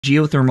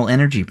geothermal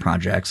energy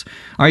projects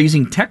are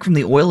using tech from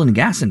the oil and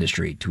gas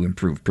industry to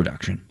improve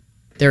production.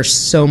 There's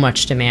so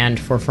much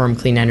demand for firm,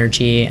 clean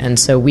energy, and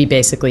so we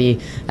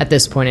basically, at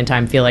this point in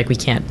time, feel like we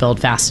can't build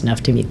fast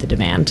enough to meet the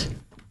demand.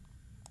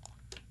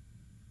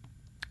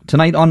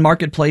 Tonight on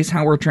Marketplace,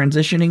 how we're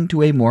transitioning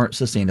to a more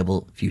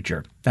sustainable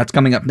future. That's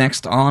coming up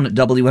next on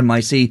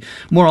WNYC.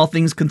 More All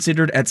Things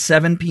Considered at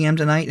 7 p.m.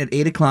 tonight. At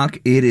 8 o'clock,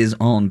 it is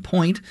On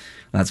Point.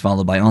 That's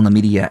followed by On the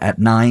Media at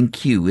 9.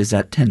 Q is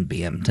at 10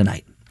 p.m.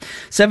 tonight.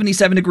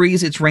 77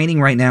 degrees. It's raining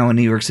right now in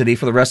New York City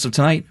for the rest of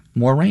tonight.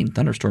 More rain.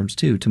 Thunderstorms,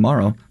 too.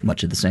 Tomorrow,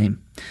 much of the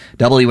same.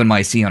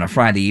 WNYC on a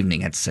Friday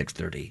evening at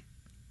 6:30.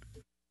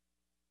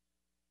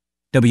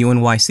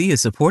 WNYC is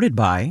supported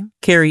by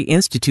Cary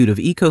Institute of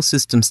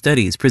Ecosystem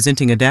Studies,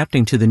 presenting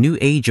Adapting to the New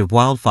Age of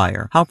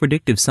Wildfire, How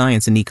Predictive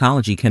Science and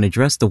Ecology Can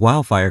Address the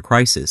Wildfire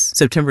Crisis.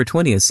 September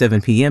 20th,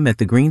 7 p.m. at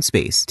the Green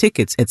Space.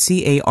 Tickets at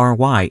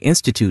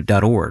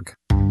caryinstitute.org.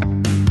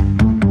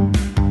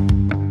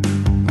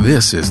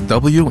 This is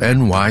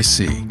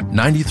WNYC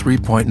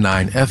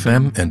 93.9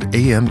 FM and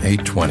AM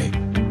 820.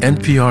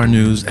 NPR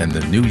News and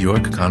the New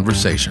York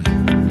Conversation.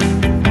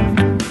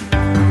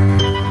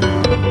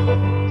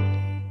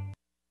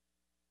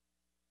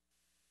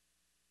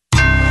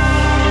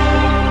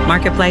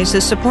 Marketplace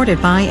is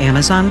supported by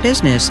Amazon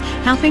Business,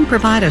 helping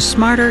provide a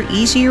smarter,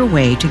 easier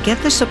way to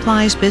get the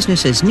supplies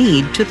businesses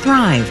need to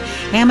thrive.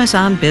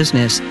 Amazon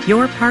Business,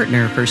 your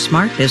partner for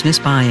smart business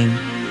buying.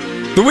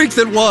 The week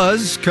that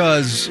was,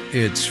 because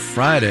it's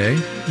Friday,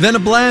 then a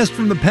blast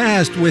from the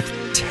past with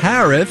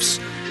tariffs,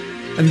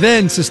 and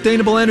then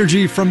sustainable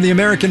energy from the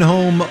American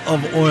home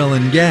of oil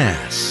and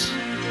gas.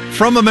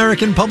 From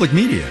American Public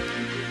Media,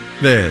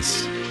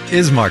 this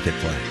is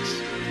Marketplace.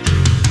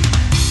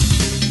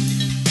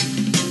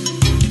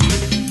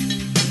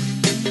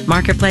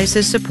 Marketplace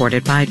is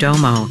supported by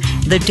Domo,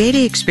 the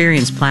data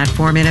experience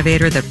platform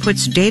innovator that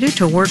puts data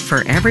to work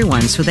for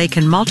everyone so they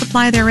can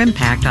multiply their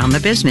impact on the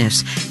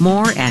business.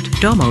 More at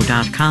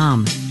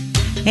domo.com.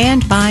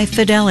 And by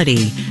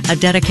Fidelity, a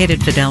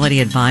dedicated Fidelity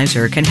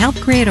advisor can help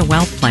create a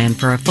wealth plan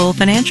for a full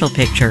financial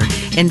picture.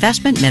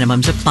 Investment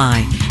minimums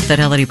apply.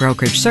 Fidelity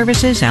Brokerage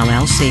Services,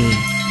 LLC.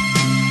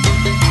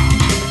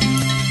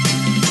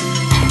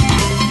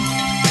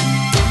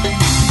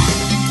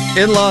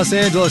 In Los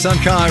Angeles, I'm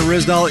Kai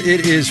Ryssdal.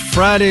 It is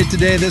Friday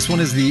today. This one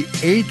is the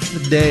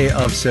 8th day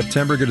of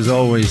September. Good as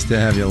always to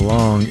have you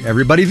along,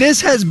 everybody. This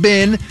has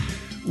been,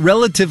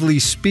 relatively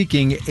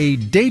speaking, a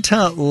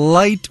data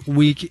light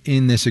week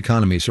in this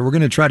economy. So we're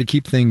going to try to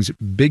keep things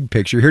big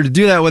picture. Here to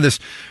do that with us,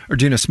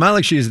 Arjuna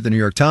Smilek. She is at the New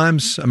York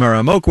Times.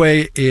 Amara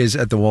Mokwe is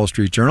at the Wall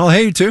Street Journal.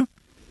 Hey, you two.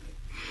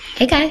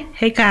 Hey, Kai.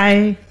 Hey,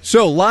 Kai.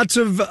 So lots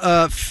of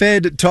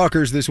Fed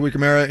talkers this week,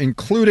 Amara,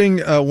 including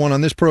one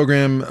on this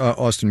program,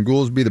 Austan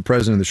Goolsbee, the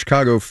president of the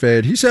Chicago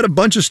Fed. He said a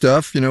bunch of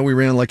stuff. You know, we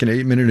ran like an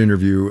 8-minute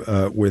interview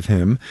with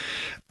him.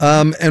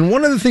 And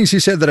one of the things he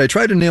said that I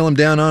tried to nail him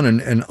down on,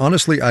 and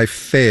honestly I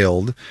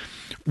failed,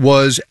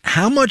 was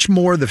how much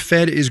more the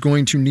Fed is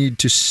going to need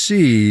to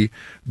see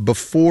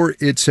before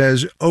it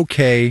says,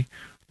 okay,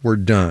 we're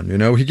done. You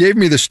know, he gave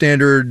me the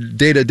standard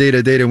data,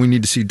 we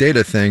need to see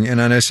data thing. And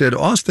then I said,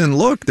 Austan,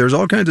 look, there's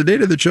all kinds of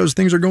data that shows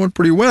things are going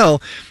pretty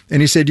well. And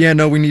he said, yeah,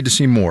 no, we need to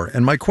see more.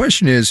 And my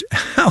question is,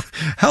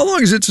 how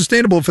long is it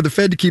sustainable for the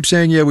Fed to keep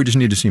saying, yeah, we just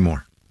need to see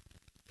more?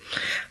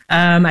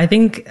 I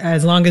think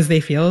as long as they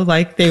feel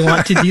like they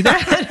want to do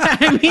that.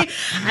 I mean,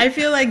 I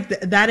feel like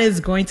that is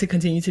going to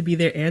continue to be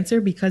their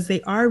answer because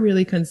they are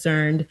really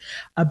concerned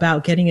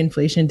about getting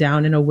inflation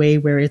down in a way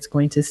where it's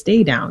going to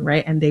stay down,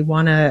 right? And they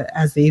want to,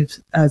 as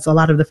a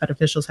lot of the Fed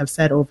officials have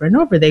said over and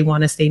over, they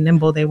want to stay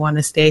nimble, they want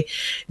to stay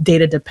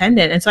data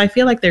dependent. And so I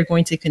feel like they're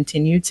going to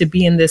continue to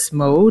be in this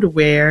mode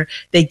where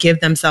they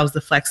give themselves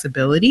the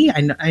flexibility.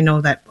 I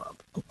know that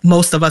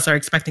most of us are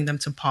expecting them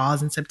to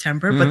pause in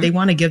September, but they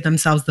want to give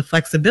themselves the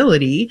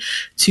flexibility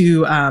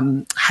to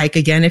hike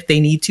again if they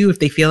need to, if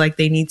they feel like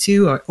they need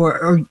to,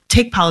 or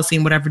take policy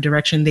in whatever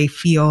direction they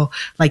feel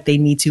like they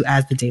need to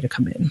as the data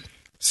come in.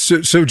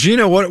 So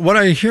Gina, what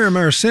I hear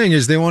Amara saying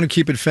is they want to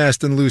keep it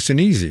fast and loose and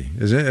easy.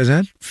 Is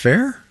that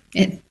fair?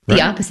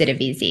 The opposite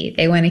of easy.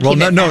 They want to keep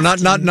it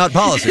not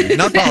policy,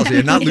 not policy,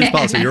 and not loose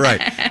policy. You're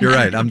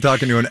right. I'm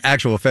talking to an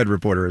actual Fed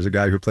reporter, as a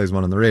guy who plays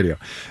one on the radio.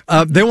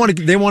 They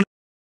want